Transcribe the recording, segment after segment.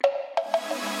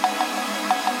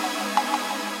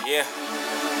Yeah.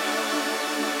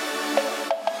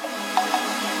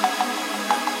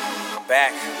 I'm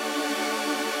back.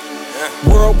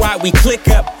 Worldwide we click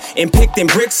up and pick them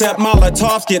bricks up.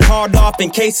 Molotovs get hauled off in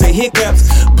case of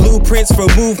hiccups. Blueprints for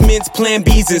movements, plan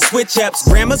B's and switch ups.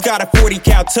 Grandma's got a 40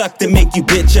 cal tuck to make you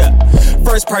bitch up.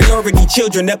 First priority,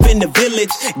 children up in the village.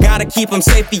 Gotta keep them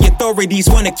safe, the authorities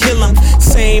wanna kill them.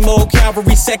 Same old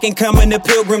cavalry, second coming to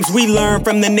pilgrims. We learn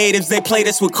from the natives, they played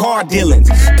us with car dealings.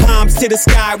 Palms to the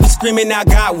sky, we screaming out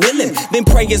God willing. Then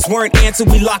prayers weren't answered,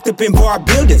 we locked up in bar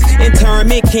buildings.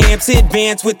 Internment camps,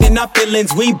 advance within our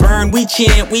feelings. We burn, we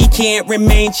chant, we can't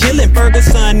remain chillin'.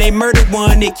 Ferguson, they murdered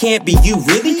one, it can't be you,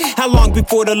 really? How long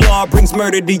before the law brings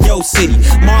murder to your city?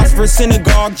 Mosque for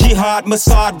synagogue, jihad,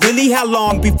 Mossad, really? How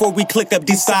long before we click up,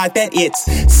 decide that it's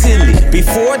silly?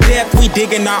 Before death, we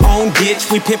digging our own ditch.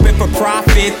 We pimpin' for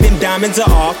profit, then diamonds are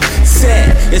off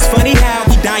set. It's funny how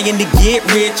we dying to get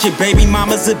rich. Your baby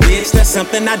mama's a bitch, that's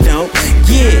something I don't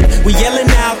get. We yelling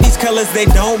out these colors, they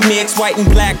don't mix. White and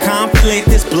black conflict,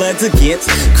 this blood's against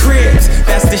Crips.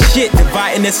 That's the shit,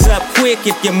 dividing us up quick.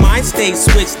 If your mind stays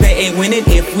switched, they ain't winning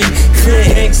if we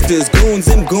click. Gangsters, goons,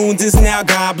 and goons is now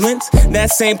goblins.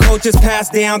 That same culture's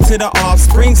passed down to the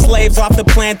offspring. Slaves off the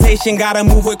plantation, gotta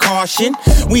move with caution.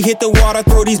 We hit the water,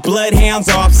 throw these bloodhounds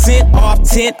off scent, off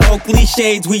tent, Oakley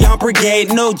shades. We on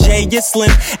brigade, no J, you're slim.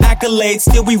 Accolades,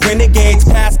 still we renegades.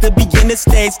 Past the beginner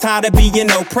stage, tired of being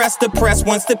oppressed. The press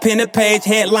wants to pin a page,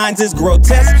 headlines is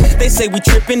grotesque. They say we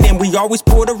tripping and we always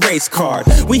pull the race card.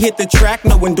 We hit the track,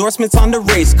 no endorsements on the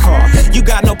race car. You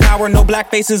got no power, no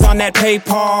black faces on that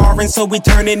paper. And so we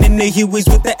turning into Hueys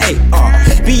with the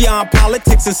AR. Beyond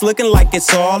politics, it's looking like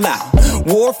it's all out.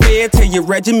 Warfare, tell your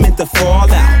regiment to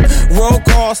fall out. Roll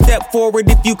call, step forward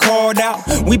if you called out.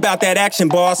 We bout that action,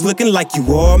 boss, looking like you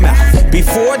all mouth.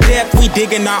 Before death, we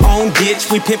digging our own ditch.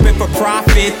 We pimpin' for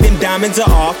profit, then diamonds are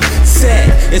off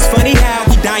set. It's funny how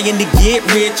we dying to get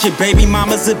rich. Your baby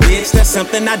mama's a bitch, that's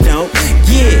something I don't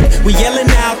get. We yelling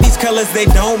out these colors, they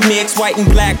don't mix. White and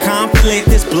black conflict,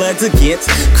 this blood's against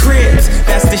Crips.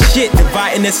 That's the shit,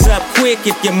 dividing us up quick.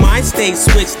 If your mind stays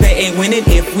switched, they ain't winning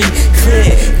if we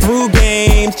click. Through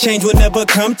games, change will never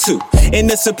come to. And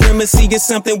the supremacy is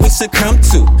something we succumb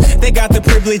to. They got the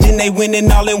privilege and they winning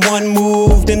all in one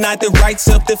move. Denied the right,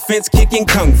 self-defense, kicking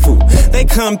kung fu. They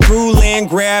come through, land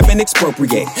grab and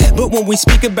expropriate. But when we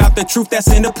speak about the truth,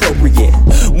 that's inappropriate.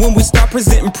 When we start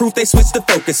presenting proof, they switch the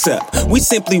focus up. We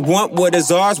simply want what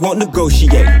is ours, won't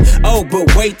negotiate. Oh,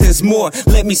 but wait, there's more,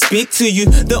 let me speak to you.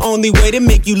 The only way to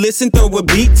make you listen, throw a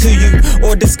beat to you.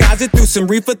 Or disguise it through some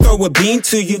reefer, throw a bean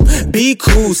to you. Be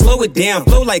cool, slow it down,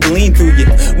 flow like lean through you.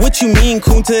 What you mean,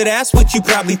 Kunta? That's what you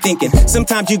probably thinking.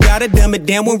 Sometimes you gotta dumb it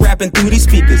down when rapping through these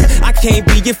speakers. I can't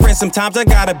be your friend, sometimes I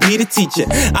gotta be the teacher.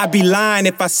 I'd be lying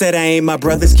if I said I ain't my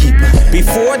brother's keeper.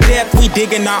 Before death, we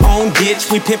digging our own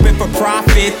ditch. We pimpin' for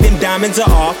profit, then diamonds are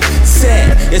off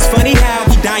set. It's funny how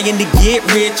we dying to get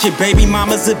rich. Your baby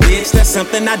mama's a bitch, that's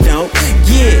something I don't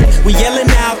get. We yelling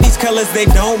out these colors, they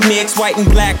don't mix. White and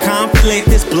black conflict,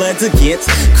 this blood's against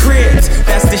Crips.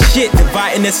 That's the shit,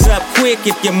 dividing us up quick.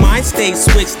 If your mind stays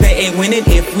switched, they ain't winning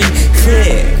if we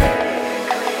click.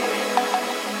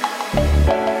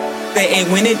 They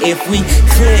ain't winning if we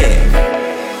click.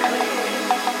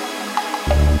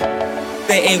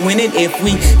 They ain't winning if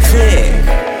we click.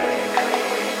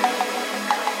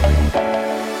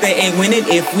 They ain't winning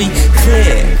if we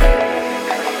click.